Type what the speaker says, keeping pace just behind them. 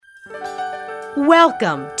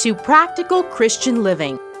Welcome to Practical Christian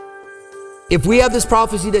Living. If we have this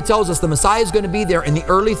prophecy that tells us the Messiah is going to be there in the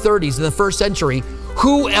early 30s in the first century,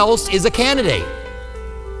 who else is a candidate?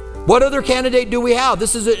 What other candidate do we have?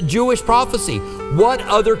 This is a Jewish prophecy. What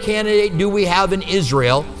other candidate do we have in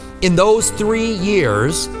Israel in those 3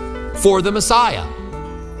 years for the Messiah?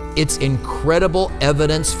 It's incredible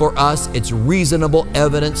evidence for us. It's reasonable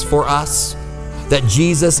evidence for us that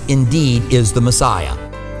Jesus indeed is the Messiah.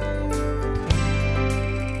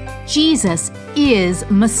 Jesus is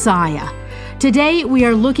Messiah. Today we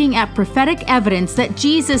are looking at prophetic evidence that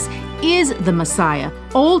Jesus is the Messiah.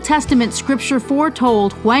 Old Testament scripture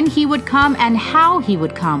foretold when he would come and how he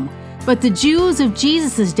would come. But the Jews of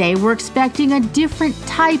Jesus' day were expecting a different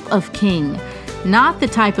type of king, not the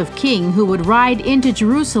type of king who would ride into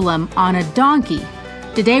Jerusalem on a donkey.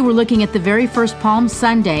 Today we're looking at the very first Palm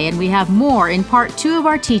Sunday, and we have more in part 2 of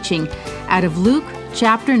our teaching out of Luke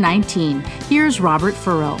chapter 19. Here's Robert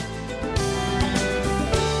Furrow.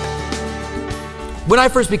 When I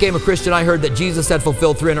first became a Christian, I heard that Jesus had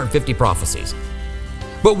fulfilled 350 prophecies.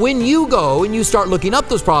 But when you go and you start looking up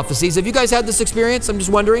those prophecies, have you guys had this experience? I'm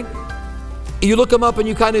just wondering. You look them up and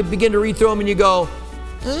you kind of begin to read through them and you go,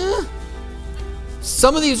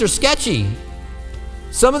 some of these are sketchy.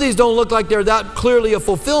 Some of these don't look like they're that clearly a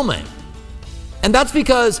fulfillment. And that's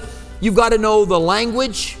because you've got to know the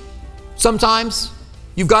language sometimes.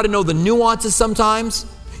 You've got to know the nuances sometimes.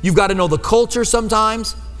 You've got to know the culture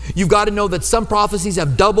sometimes. You've got to know that some prophecies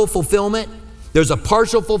have double fulfillment. There's a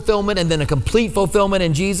partial fulfillment and then a complete fulfillment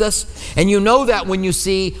in Jesus. And you know that when you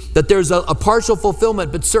see that there's a partial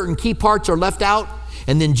fulfillment, but certain key parts are left out,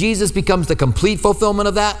 and then Jesus becomes the complete fulfillment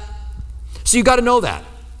of that. So you got to know that.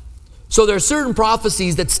 So there are certain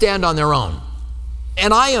prophecies that stand on their own.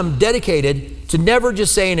 And I am dedicated to never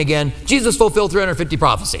just saying again, Jesus fulfilled 350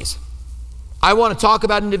 prophecies. I want to talk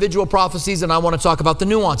about individual prophecies, and I want to talk about the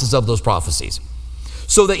nuances of those prophecies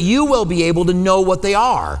so that you will be able to know what they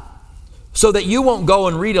are, so that you won't go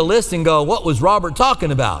and read a list and go, what was Robert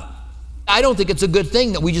talking about? I don't think it's a good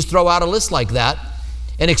thing that we just throw out a list like that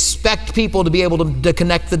and expect people to be able to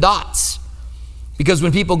connect the dots. Because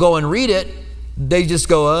when people go and read it, they just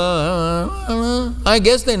go, I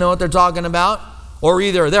guess they know what they're talking about. Or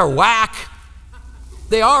either they're whack.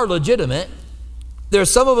 They are legitimate.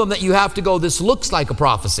 There's some of them that you have to go, this looks like a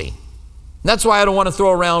prophecy. That's why I don't want to throw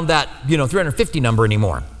around that 350 number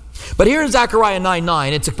anymore. But here in Zechariah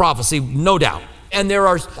 9:9, it's a prophecy, no doubt. And there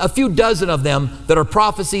are a few dozen of them that are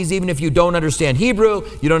prophecies, even if you don't understand Hebrew,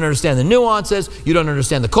 you don't understand the nuances, you don't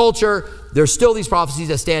understand the culture. There's still these prophecies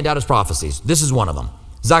that stand out as prophecies. This is one of them.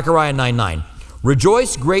 Zechariah 9:9.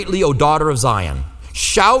 Rejoice greatly, O daughter of Zion.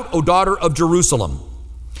 Shout, O daughter of Jerusalem.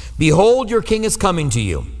 Behold, your king is coming to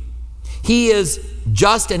you. He is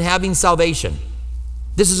just and having salvation.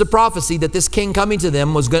 This is a prophecy that this king coming to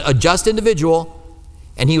them was a just individual,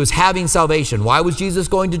 and he was having salvation. Why was Jesus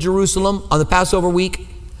going to Jerusalem on the Passover week?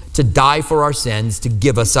 To die for our sins, to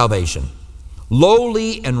give us salvation.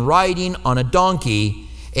 Lowly and riding on a donkey,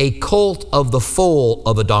 a colt of the foal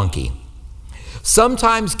of a donkey.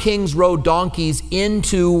 Sometimes kings rode donkeys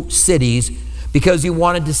into cities because he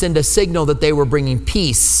wanted to send a signal that they were bringing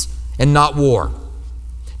peace and not war.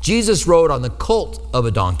 Jesus rode on the colt of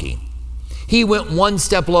a donkey. He went one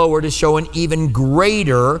step lower to show an even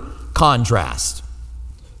greater contrast.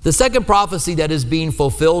 The second prophecy that is being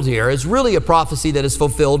fulfilled here is really a prophecy that is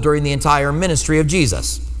fulfilled during the entire ministry of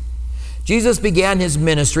Jesus. Jesus began his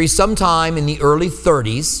ministry sometime in the early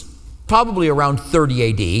 30s, probably around 30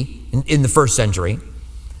 AD in the first century,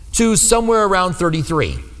 to somewhere around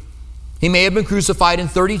 33. He may have been crucified in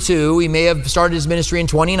 32. He may have started his ministry in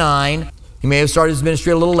 29. He may have started his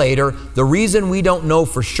ministry a little later. The reason we don't know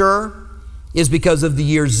for sure is because of the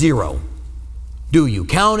year 0. Do you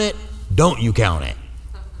count it? Don't you count it?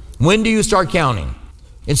 When do you start counting?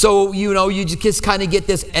 And so, you just kind of get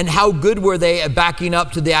this. And how good were they at backing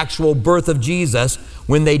up to the actual birth of Jesus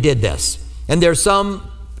when they did this? And there's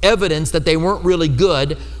some evidence that they weren't really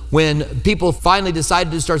good when people finally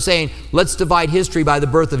decided to start saying, let's divide history by the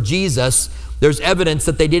birth of Jesus. There's evidence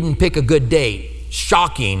that they didn't pick a good date.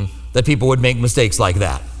 Shocking that people would make mistakes like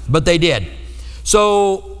that. But they did.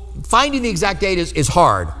 So finding the exact date is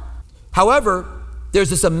hard. However, there's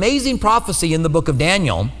this amazing prophecy in the book of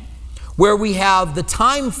Daniel where we have the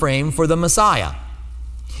time frame for the Messiah.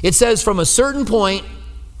 It says from a certain point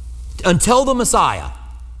until the Messiah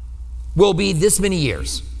will be this many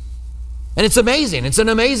years. And it's amazing. It's an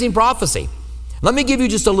amazing prophecy. Let me give you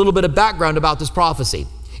just a little bit of background about this prophecy.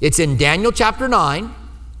 It's in Daniel chapter 9.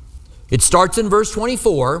 It starts in verse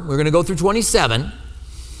 24. We're going to go through 27.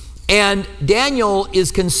 And Daniel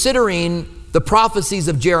is considering the prophecies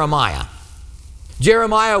of Jeremiah.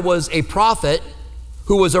 Jeremiah was a prophet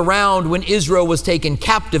who was around when Israel was taken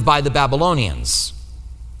captive by the Babylonians.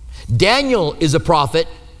 Daniel is a prophet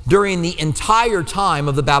during the entire time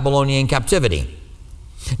of the Babylonian captivity.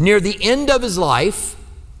 Near the end of his life,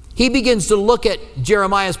 he begins to look at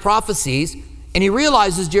Jeremiah's prophecies, and he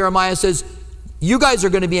realizes Jeremiah says, you guys are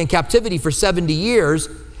going to be in captivity for 70 years,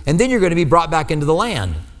 and then you're going to be brought back into the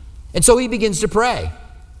land. And so he begins to pray.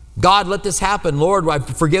 God, let this happen. Lord,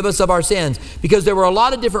 forgive us of our sins. Because there were a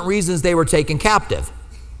lot of different reasons they were taken captive.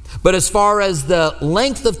 But as far as the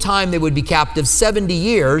length of time they would be captive, 70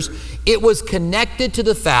 years, it was connected to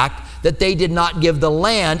the fact that they did not give the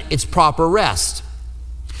land its proper rest.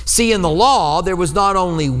 See, in the law, there was not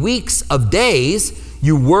only weeks of days,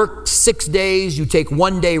 you work 6 days, you take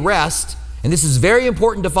 1 day rest, and this is very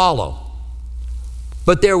important to follow.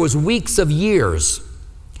 But there was weeks of years.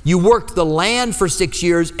 You worked the land for 6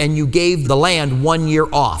 years and you gave the land 1 year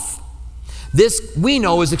off. This, we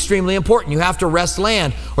know, is extremely important. You have to rest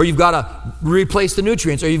land, or you've got to replace the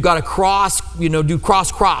nutrients, or you've got to do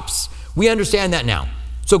cross crops. We understand that now.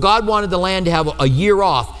 So God wanted the land to have a year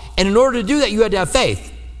off. And in order to do that, you had to have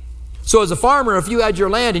faith. So as a farmer, if you had your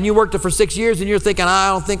land and you worked it for 6 years and you're thinking, I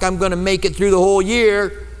don't think I'm going to make it through the whole year,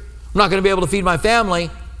 I'm not going to be able to feed my family.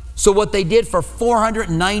 So what they did for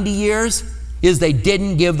 490 years is they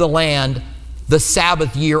didn't give the land the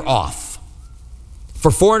Sabbath year off. For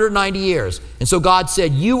 490 years. And so God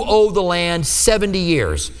said, you owe the land 70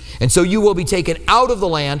 years. And so you will be taken out of the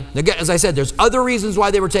land. Again, as I said, there's other reasons why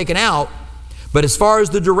they were taken out. But as far as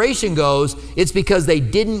the duration goes, it's because they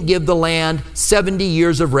didn't give the land 70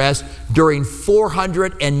 years of rest during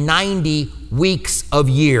 490 weeks of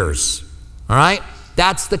years. All right?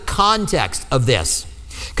 That's the context of this.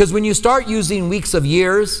 Because when you start using weeks of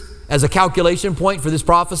years as a calculation point for this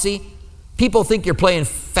prophecy, people think you're playing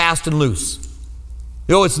fast and loose.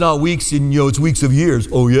 It's not weeks, and it's weeks of years.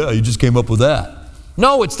 Oh yeah, you just came up with that.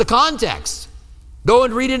 No, it's the context. Go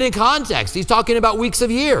and read it in context. He's talking about weeks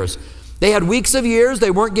of years. They had weeks of years.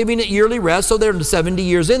 They weren't giving it yearly rest, so they're 70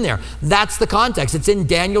 years in there. That's the context. It's in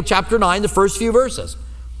Daniel chapter 9, the first few verses.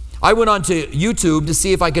 I went on to YouTube to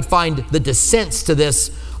see if I could find the dissents to this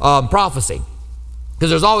prophecy, because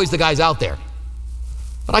there's always the guys out there.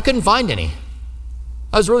 But I couldn't find any.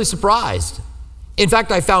 I was really surprised. In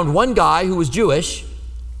fact, I found one guy who was Jewish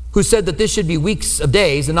who said that this should be weeks of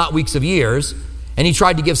days and not weeks of years, and he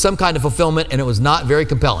tried to give some kind of fulfillment, and it was not very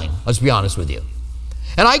compelling. Let's be honest with you.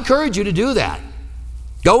 And I encourage you to do that.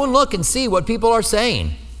 Go and look and see what people are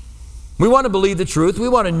saying. We want to believe the truth. We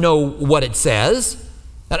want to know what it says.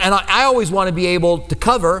 And I always want to be able to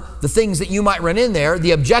cover the things that you might run in there,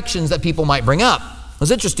 the objections that people might bring up. It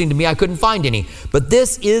was interesting to me. I couldn't find any. But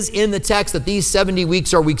this is in the text that these 70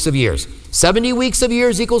 weeks are weeks of years. 70 weeks of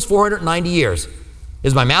years equals 490 years.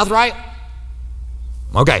 Is my math right?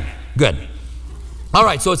 Okay, good. All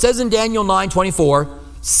right, so it says in Daniel 9:24,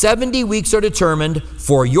 70 weeks are determined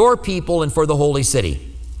for your people and for the holy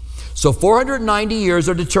city. So 490 years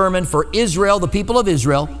are determined for Israel, the people of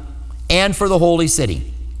Israel, and for the holy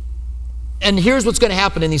city. And here's what's going to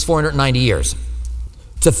happen in these 490 years.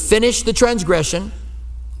 To finish the transgression,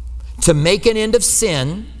 to make an end of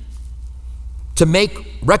sin, to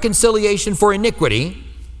make reconciliation for iniquity,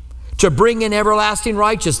 to bring in everlasting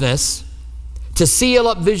righteousness, to seal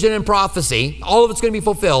up vision and prophecy, all of it's going to be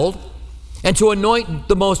fulfilled, and to anoint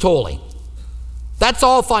the most holy. That's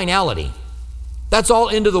all finality. That's all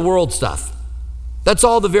end of the world stuff. That's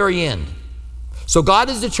all the very end. So God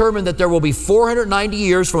has determined that there will be 490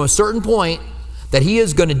 years from a certain point that he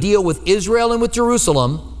is going to deal with Israel and with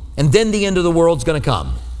Jerusalem, and then the end of the world's going to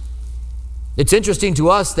come. It's interesting to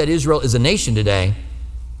us that Israel is a nation today,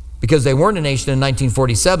 because they weren't a nation in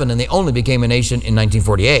 1947 and they only became a nation in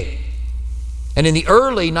 1948. And in the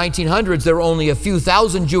early 1900s, there were only a few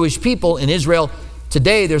thousand Jewish people in Israel.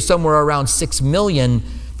 Today, there's somewhere around 6 million,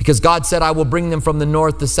 because God said, I will bring them from the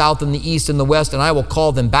north, the south, and the east, and the west, and I will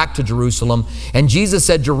call them back to Jerusalem. And Jesus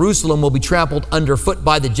said Jerusalem will be trampled underfoot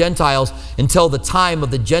by the Gentiles until the time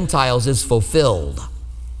of the Gentiles is fulfilled.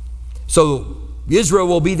 So Israel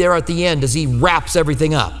will be there at the end as he wraps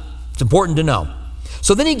everything up. It's important to know.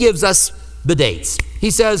 So then he gives us the dates. He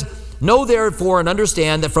says, know therefore and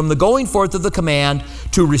understand that from the going forth of the command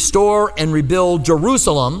to restore and rebuild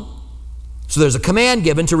Jerusalem, so there's a command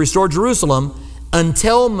given to restore Jerusalem,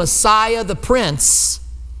 until Messiah the Prince,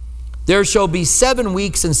 there shall be 7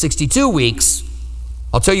 weeks and 62 weeks.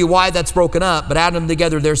 I'll tell you why that's broken up, but add them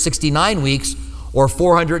together, there's 69 weeks, or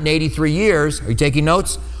 483 years. Are you taking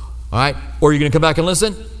notes? All right. Or are you going to come back and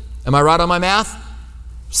listen? Am I right on my math?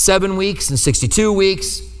 7 weeks and 62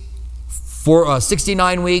 weeks, for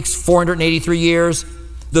 69 weeks, 483 years.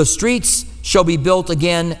 The streets shall be built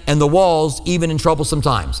again, and the walls even in troublesome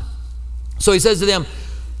times. So he says to them,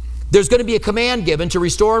 there's going to be a command given to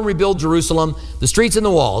restore and rebuild Jerusalem, the streets and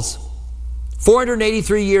the walls.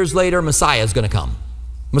 483 years later, Messiah is going to come.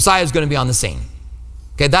 Messiah is going to be on the scene.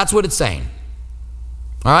 Okay, that's what it's saying.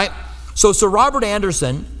 All right? So Sir Robert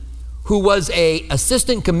Anderson, who was an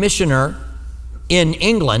assistant commissioner in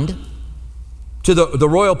England to the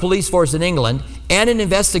Royal Police Force in England and an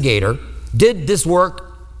investigator, did this work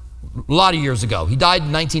a lot of years ago. He died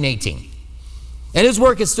in 1918. And his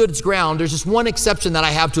work has stood its ground. There's just one exception that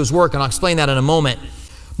I have to his work, and I'll explain that in a moment.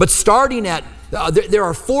 But starting at, there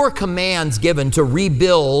are 4 commands given to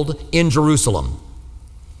rebuild in Jerusalem.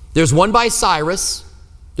 There's one by Cyrus,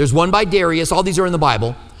 there's one by Darius, all these are in the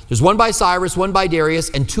Bible. There's one by Cyrus, one by Darius,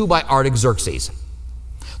 and 2 by Artaxerxes.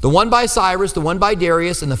 The one by Cyrus, the one by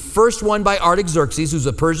Darius, and the first one by Artaxerxes, who's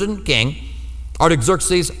a Persian king.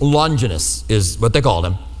 Artaxerxes Longinus is what they called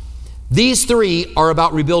him. These 3 are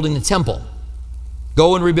about rebuilding the temple.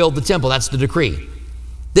 Go and rebuild the temple. That's the decree.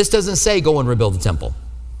 This doesn't say go and rebuild the temple.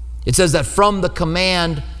 It says that from the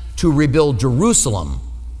command to rebuild Jerusalem,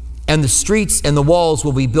 and the streets and the walls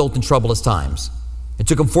will be built in troublous times. It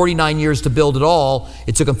took them 49 years to build it all.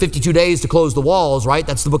 It took them 52 days to close the walls, right?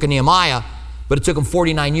 That's the book of Nehemiah. But it took them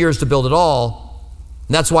 49 years to build it all.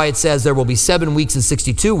 And that's why it says there will be 7 weeks and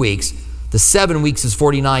 62 weeks. The 7 weeks is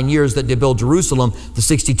 49 years that they build Jerusalem. The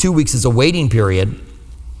 62 weeks is a waiting period.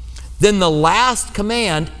 Then the last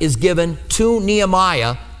command is given to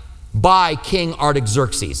Nehemiah by King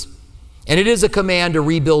Artaxerxes. And it is a command to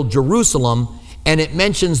rebuild Jerusalem, and it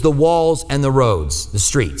mentions the walls and the roads, the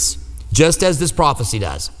streets, just as this prophecy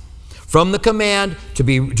does. From the command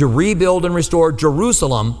to rebuild and restore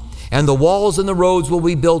Jerusalem, and the walls and the roads will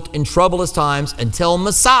be built in troublous times until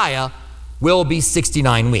Messiah will be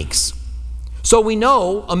 69 weeks. So we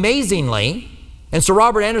know, amazingly, and Sir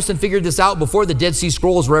Robert Anderson figured this out before the Dead Sea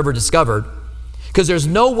Scrolls were ever discovered, because there's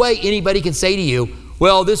no way anybody can say to you,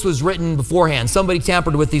 well, this was written beforehand. Somebody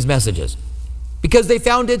tampered with these messages. Because they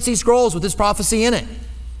found Dead Sea Scrolls with this prophecy in it.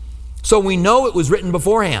 So we know it was written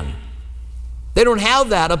beforehand. They don't have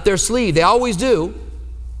that up their sleeve. They always do.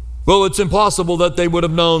 Well, it's impossible that they would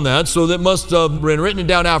have known that, so that must have been written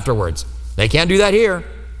down afterwards. They can't do that here.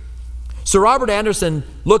 Sir Robert Anderson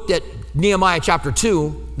looked at Nehemiah chapter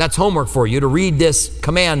 2, that's homework for you, to read this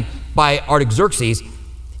command by Artaxerxes,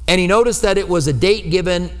 and he noticed that it was a date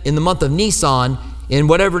given in the month of Nisan in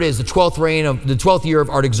whatever it is, the 12th year of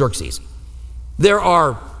Artaxerxes. There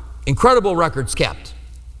are incredible records kept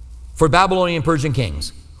for Babylonian and Persian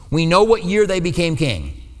kings. We know what year they became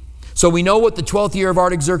king. So we know what the 12th year of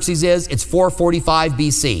Artaxerxes is. It's 445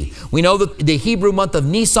 BC. We know that the Hebrew month of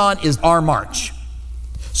Nisan is our March.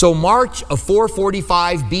 So March of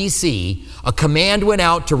 445 BC, a command went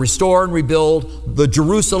out to restore and rebuild the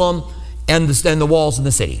Jerusalem and the walls in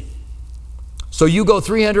the city. So you go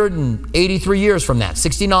 383 years from that,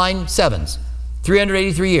 69 sevens,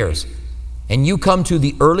 383 years, and you come to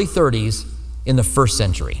the early 30s in the 1st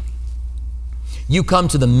century. You come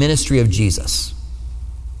to the ministry of Jesus.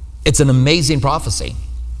 It's an amazing prophecy.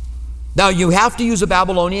 Now, you have to use a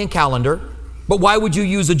Babylonian calendar, but why would you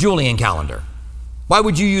use a Julian calendar? Why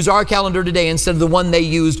would you use our calendar today instead of the one they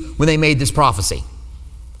used when they made this prophecy?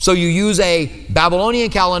 So you use a Babylonian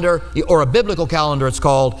calendar, or a biblical calendar it's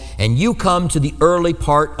called, and you come to the early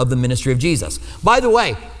part of the ministry of Jesus. By the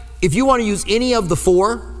way, if you want to use any of the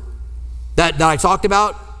 4 that I talked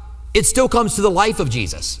about, it still comes to the life of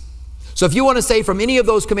Jesus. So if you want to say from any of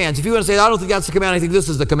those commands, if you want to say, I don't think that's the command, I think this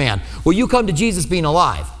is the command, well, you come to Jesus being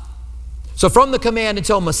alive. So from the command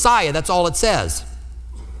until Messiah, that's all it says.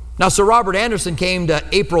 Now, Sir Robert Anderson came to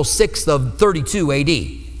April 6th of 32 AD.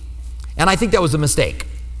 And I think that was a mistake,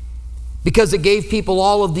 because it gave people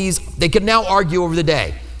all of these, they could now argue over the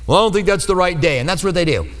day. Well, I don't think that's the right day. And that's what they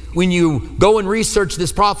do. When you go and research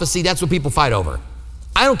this prophecy, that's what people fight over.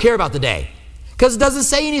 I don't care about the day, because it doesn't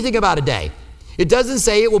say anything about a day. It doesn't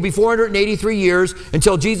say it will be 483 years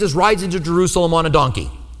until Jesus rides into Jerusalem on a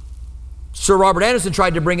donkey. Sir Robert Anderson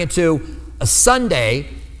tried to bring it to a Sunday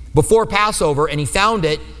before Passover, and he found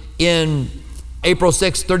it in April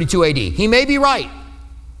 6, 32 AD. He may be right,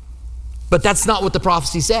 but that's not what the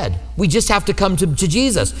prophecy said. We just have to come to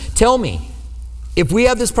Jesus. Tell me, if we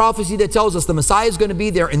have this prophecy that tells us the Messiah is going to be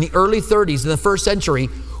there in the early 30s in the 1st century,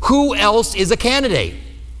 who else is a candidate?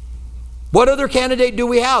 What other candidate do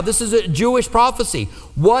we have? This is a Jewish prophecy.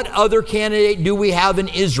 What other candidate do we have in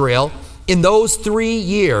Israel in those 3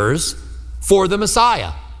 years for the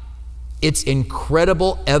Messiah? It's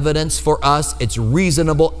incredible evidence for us. It's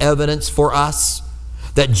reasonable evidence for us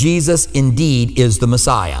that Jesus indeed is the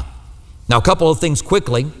Messiah. Now, a couple of things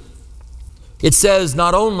quickly. It says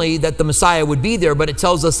not only that the Messiah would be there, but it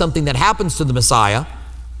tells us something that happens to the Messiah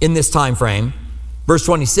in this time frame. Verse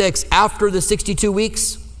 26, after the 62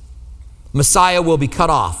 weeks, Messiah will be cut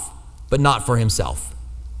off, but not for himself.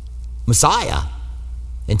 Messiah.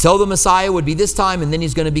 Until the Messiah would be this time, and then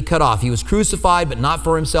he's going to be cut off. He was crucified, but not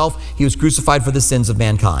for himself. He was crucified for the sins of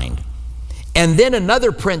mankind. And then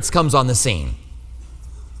another prince comes on the scene.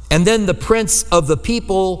 And then the prince of the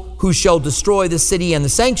people who shall destroy the city and the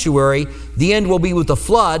sanctuary, the end will be with a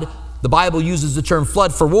flood. The Bible uses the term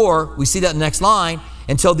flood for war. We see that in the next line.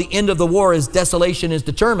 Until the end of the war is desolation is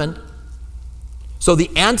determined. So the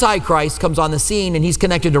Antichrist comes on the scene, and he's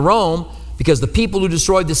connected to Rome because the people who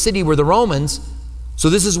destroyed the city were the Romans. So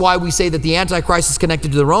this is why we say that the Antichrist is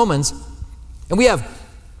connected to the Romans. And we have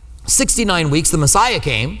 69 weeks, the Messiah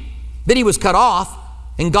came, then he was cut off,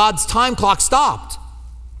 and God's time clock stopped.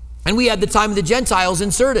 And we had the time of the Gentiles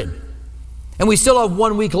inserted. And we still have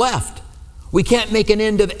 1 week left. We can't make an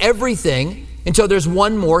end of everything until there's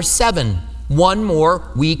one more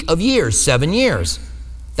week of years, 7 years.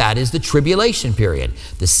 That is the tribulation period.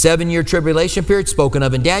 The 7-year tribulation period spoken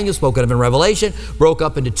of in Daniel, spoken of in Revelation, broke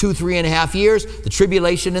up into 3.5 years, the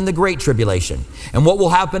tribulation and the great tribulation. And what will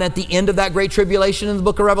happen at the end of that great tribulation in the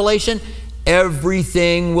book of Revelation?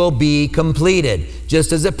 Everything will be completed,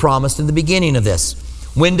 just as it promised in the beginning of this.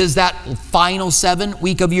 When does that final 7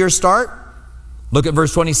 week of years start? Look at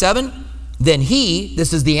verse 27. Then he,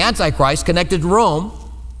 this is the Antichrist connected to Rome,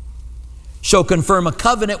 shall confirm a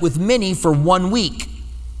covenant with many for 1 week.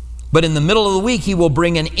 But in the middle of the week, he will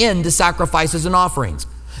bring an end to sacrifices and offerings.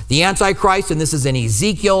 The Antichrist, and this is in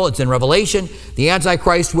Ezekiel, it's in Revelation, the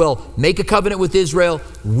Antichrist will make a covenant with Israel,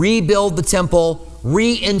 rebuild the temple,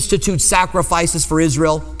 reinstitute sacrifices for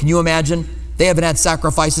Israel. Can you imagine? They haven't had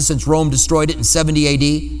sacrifices since Rome destroyed it in 70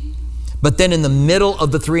 AD. But then in the middle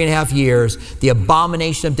of the 3.5 years, the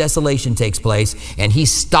abomination of desolation takes place, and he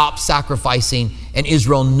stops sacrificing, and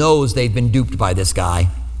Israel knows they've been duped by this guy.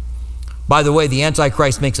 By the way, the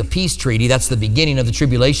Antichrist makes a peace treaty. That's the beginning of the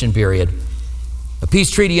tribulation period. A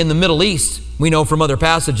peace treaty in the Middle East, we know from other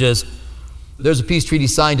passages. There's a peace treaty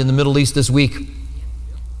signed in the Middle East this week. And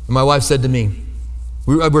my wife said to me,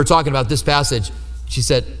 we were talking about this passage. She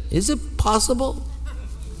said, is it possible?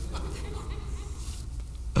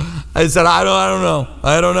 I said, I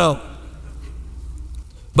don't know.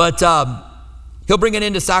 But he'll bring an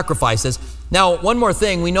end to sacrifices. Now, one more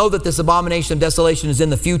thing. We know that this abomination of desolation is in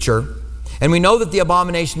the future. And we know that the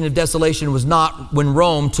abomination of desolation was not when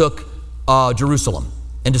Rome took Jerusalem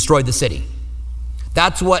and destroyed the city.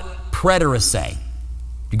 That's what preterists say.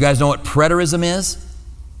 Do you guys know what preterism is?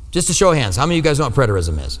 Just to show of hands, how many of you guys know what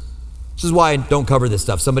preterism is? This is why I don't cover this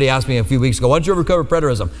stuff. Somebody asked me a few weeks ago, why don't you ever cover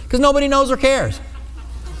preterism? Because nobody knows or cares.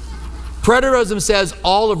 Preterism says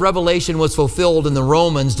all of Revelation was fulfilled in the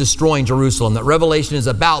Romans destroying Jerusalem. That Revelation is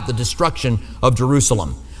about the destruction of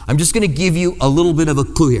Jerusalem. I'm just going to give you a little bit of a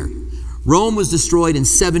clue here. Rome was destroyed in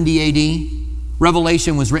 70 AD.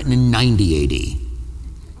 Revelation was written in 90 AD.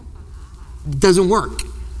 It doesn't work.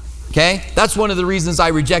 Okay? That's one of the reasons I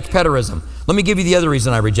reject preterism. Let me give you the other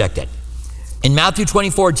reason I reject it. In Matthew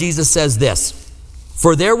 24, Jesus says this,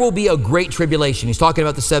 for there will be a great tribulation. He's talking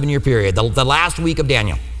about the 7-year period, the last week of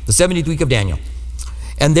Daniel, the 70th week of Daniel.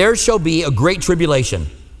 And there shall be a great tribulation,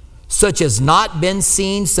 such as not been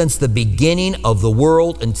seen since the beginning of the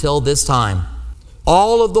world until this time.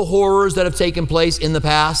 All of the horrors that have taken place in the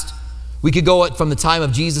past, we could go from the time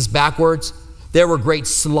of Jesus backwards. There were great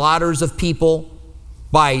slaughters of people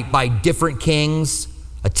by different kings.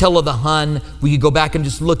 Attila the Hun. We could go back and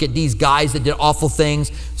just look at these guys that did awful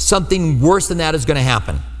things. Something worse than that is going to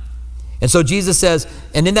happen. And so Jesus says,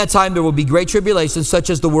 and in that time there will be great tribulation,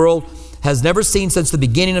 such as the world has never seen since the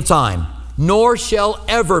beginning of time, nor shall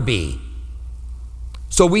ever be.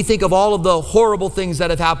 So we think of all of the horrible things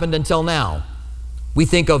that have happened until now. We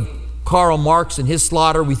think of Karl Marx and his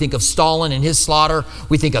slaughter. We think of Stalin and his slaughter.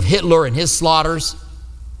 We think of Hitler and his slaughters.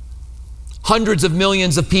 Hundreds of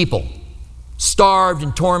millions of people starved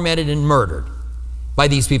and tormented and murdered by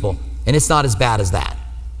these people. And it's not as bad as that.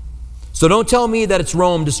 So don't tell me that it's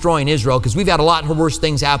Rome destroying Israel, because we've had a lot worse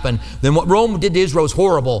things happen than what Rome did to Israel is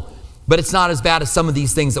horrible, but it's not as bad as some of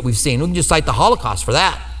these things that we've seen. We can just cite the Holocaust for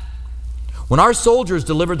that. When our soldiers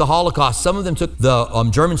delivered the Holocaust, some of them took the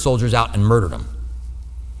German soldiers out and murdered them.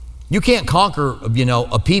 You can't conquer,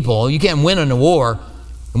 a people. You can't win in a war.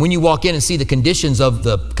 And when you walk in and see the conditions of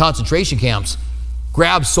the concentration camps,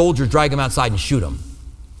 grab soldiers, drag them outside and shoot them.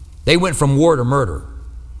 They went from war to murder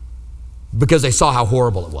because they saw how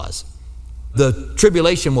horrible it was. The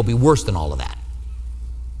tribulation will be worse than all of that.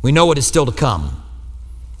 We know what is still to come.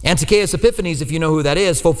 Antiochus Epiphanes, if you know who that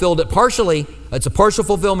is, fulfilled it partially. It's a partial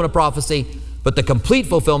fulfillment of prophecy, but the complete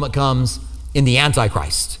fulfillment comes in the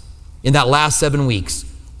Antichrist, in that last 7 weeks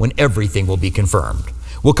when everything will be confirmed.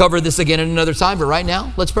 We'll cover this again at another time, but right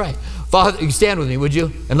now, let's pray. Father, you stand with me, would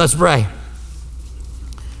you? And let's pray.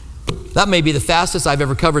 That may be the fastest I've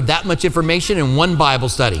ever covered that much information in one Bible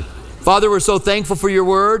study. Father, we're so thankful for your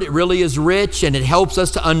word. It really is rich, and it helps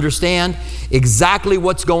us to understand exactly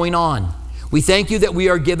what's going on. We thank you that we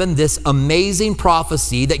are given this amazing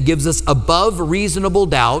prophecy that gives us above reasonable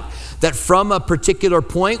doubt that from a particular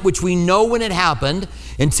point, which we know when it happened,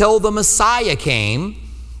 until the Messiah came,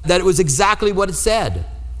 that it was exactly what it said.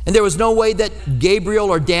 And there was no way that Gabriel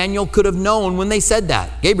or Daniel could have known when they said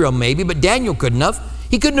that. Gabriel maybe, but Daniel couldn't have.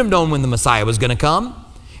 He couldn't have known when the Messiah was going to come.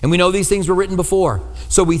 And we know these things were written before.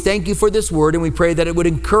 So we thank you for this word, and we pray that it would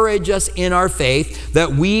encourage us in our faith,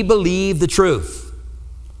 that we believe the truth.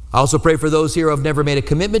 I also pray for those here who have never made a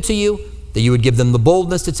commitment to you, that you would give them the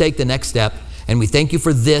boldness to take the next step. And we thank you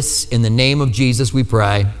for this. In the name of Jesus we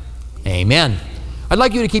pray. Amen. I'd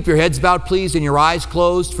like you to keep your heads bowed, please, and your eyes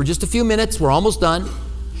closed for just a few minutes. We're almost done.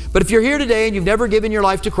 But if you're here today and you've never given your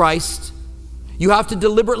life to Christ, you have to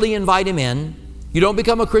deliberately invite him in. You don't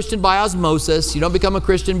become a Christian by osmosis. You don't become a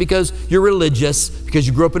Christian because you're religious, because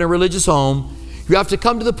you grew up in a religious home. You have to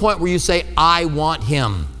come to the point where you say, I want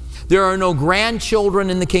him. There are no grandchildren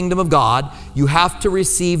in the kingdom of God. You have to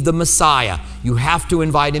receive the Messiah. You have to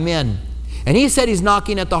invite him in. And he said he's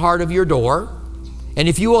knocking at the heart of your door. And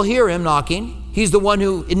if you will hear him knocking, he's the one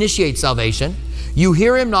who initiates salvation. You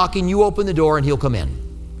hear him knocking, you open the door, and he'll come in.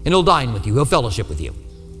 And he'll dine with you. He'll fellowship with you.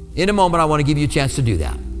 In a moment, I want to give you a chance to do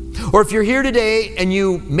that. Or if you're here today and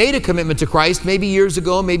you made a commitment to Christ, maybe years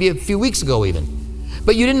ago, maybe a few weeks ago even,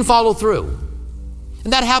 but you didn't follow through.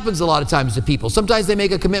 And that happens a lot of times to people. Sometimes they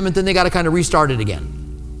make a commitment, then they got to kind of restart it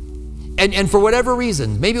again. And for whatever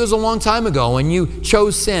reason, maybe it was a long time ago and you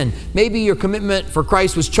chose sin. Maybe your commitment for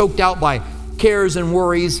Christ was choked out by cares and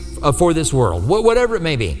worries for this world, whatever it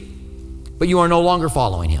may be. But you are no longer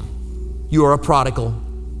following him. You are a prodigal.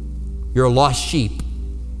 You're a lost sheep.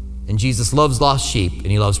 And Jesus loves lost sheep, and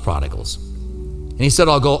he loves prodigals. And he said,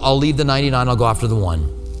 I'll leave the 99, I'll go after the one.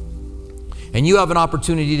 And you have an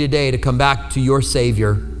opportunity today to come back to your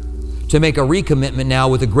Savior, to make a recommitment now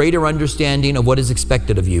with a greater understanding of what is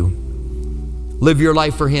expected of you. Live your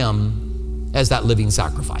life for him as that living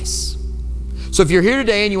sacrifice. So if you're here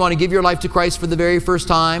today and you want to give your life to Christ for the very first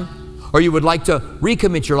time, or you would like to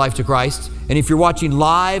recommit your life to Christ, and if you're watching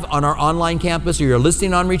live on our online campus or you're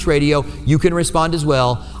listening on Reach Radio, you can respond as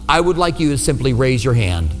well. I would like you to simply raise your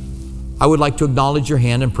hand. I would like to acknowledge your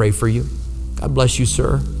hand and pray for you. God bless you,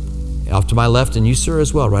 sir. Off to my left, and you, sir,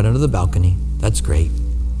 as well, right under the balcony. That's great.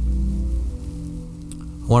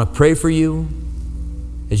 I want to pray for you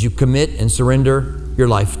as you commit and surrender your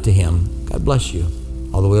life to him. God bless you.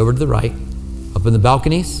 All the way over to the right, up in the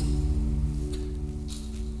balconies.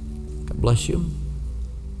 God bless you.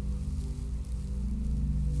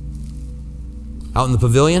 Out in the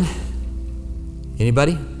pavilion.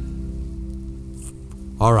 Anybody?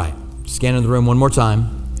 All right. Scanning the room one more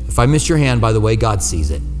time. If I miss your hand, by the way, God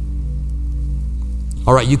sees it.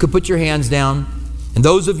 All right, you can put your hands down. And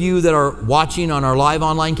those of you that are watching on our live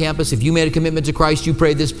online campus, if you made a commitment to Christ, you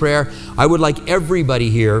prayed this prayer, I would like everybody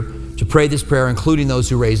here to pray this prayer, including those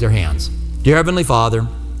who raise their hands. Dear Heavenly Father,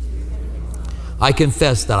 I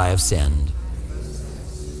confess that I have sinned.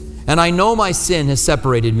 And I know my sin has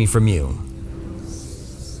separated me from you.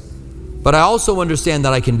 But I also understand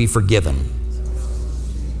that I can be forgiven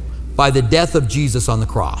by the death of Jesus on the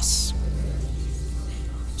cross.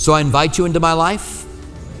 So I invite you into my life,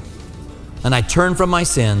 and I turn from my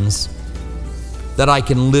sins that I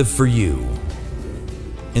can live for you.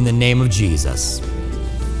 In the name of Jesus,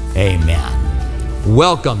 amen.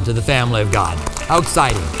 Welcome to the family of God. How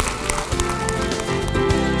exciting.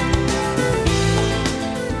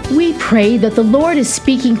 We pray that the Lord is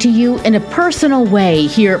speaking to you in a personal way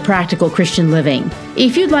here at Practical Christian Living.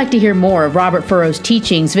 If you'd like to hear more of Robert Furrow's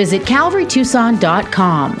teachings, visit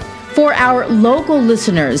CalvaryTucson.com. For our local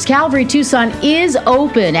listeners, Calvary Tucson is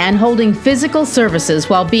open and holding physical services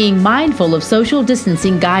while being mindful of social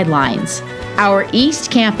distancing guidelines. Our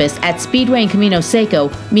East Campus at Speedway and Camino Seco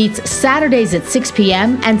meets Saturdays at 6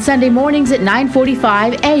 p.m. and Sunday mornings at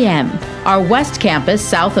 9:45 a.m. Our West Campus,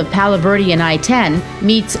 south of Palo Verde and I-10,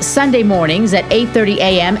 meets Sunday mornings at 8:30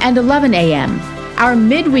 a.m. and 11 a.m. Our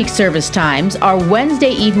midweek service times are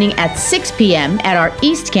Wednesday evening at 6 p.m. at our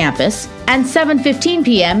East Campus and 7:15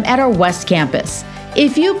 p.m. at our West Campus.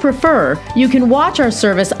 If you prefer, you can watch our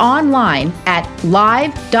service online at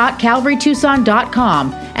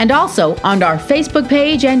live.calvarytucson.com and also on our Facebook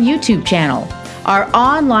page and YouTube channel. Our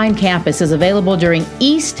online campus is available during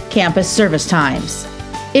East Campus service times.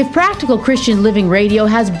 If Practical Christian Living Radio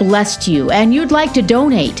has blessed you and you'd like to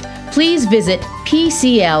donate, please visit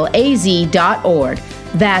PCLAZ.org.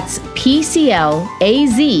 That's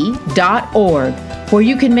PCLAZ.org, where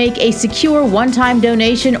you can make a secure one-time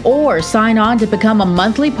donation or sign on to become a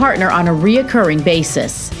monthly partner on a reoccurring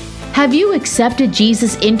basis. Have you accepted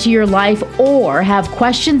Jesus into your life or have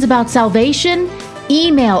questions about salvation?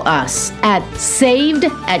 Email us at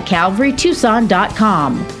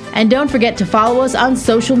saved@calvarytucson.com. And don't forget to follow us on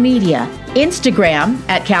social media, Instagram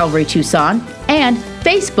at Calvary Tucson and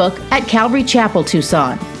Facebook at Calvary Chapel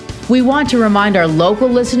Tucson. We want to remind our local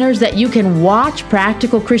listeners that you can watch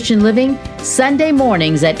Practical Christian Living Sunday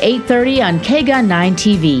mornings at 8:30 on KGUN 9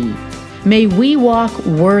 TV. May we walk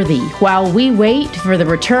worthy while we wait for the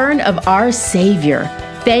return of our Savior.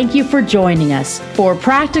 Thank you for joining us for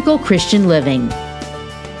Practical Christian Living.